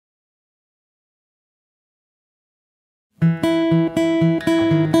You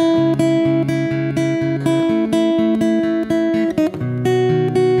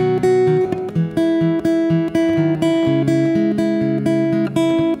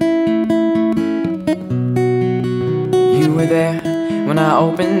were there when I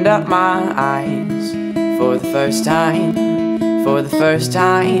opened up my eyes for the first time, for the first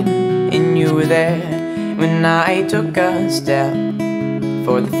time. And you were there when I took a step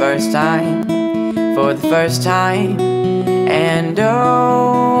for the first time, for the first time. And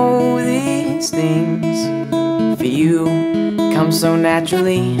oh, these things for you come so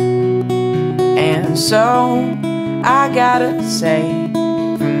naturally. And so I gotta say,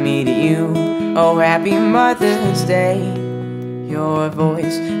 from me to you, oh, happy Mother's Day. Your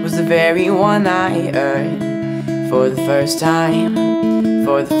voice was the very one I heard for the first time,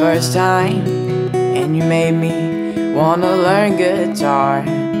 for the first time. And you made me wanna learn guitar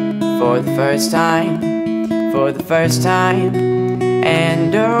for the first time, for the first time.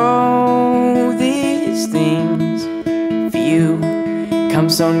 And oh, these things for you come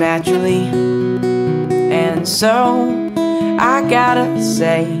so naturally. And so I gotta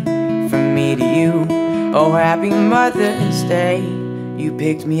say, from me to you, oh, happy Mother's Day. You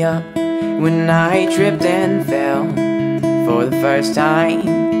picked me up when I tripped and fell for the first time,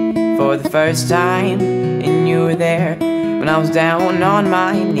 for the first time. And you were there when I was down on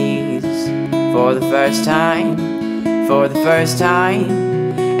my knees for the first time, for the first time.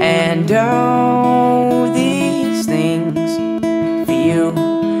 And oh, these things for you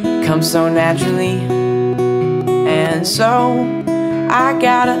come so naturally. And so I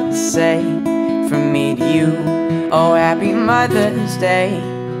gotta say, from me to you, oh, happy Mother's Day.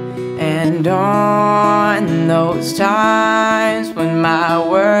 And on those times when my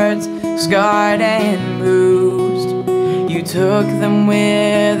words scarred and bruised, you took them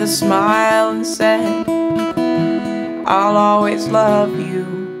with a smile and said, I'll always love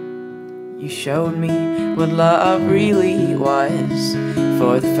you. You showed me what love really was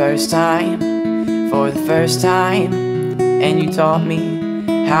for the first time, for the first time. And you taught me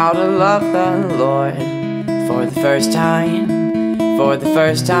how to love the Lord for the first time, for the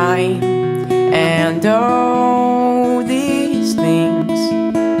first time. And oh, these things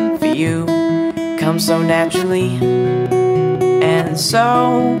for you come so naturally. And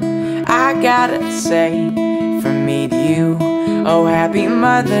so I gotta say, from me to you, oh, happy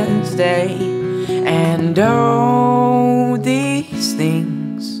Mother's Day. And oh, these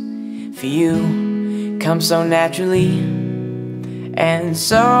things for you come so naturally. And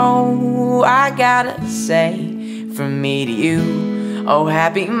so I gotta say, from me to you, oh,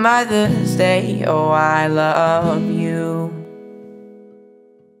 happy Mother's Day. Oh, I love you.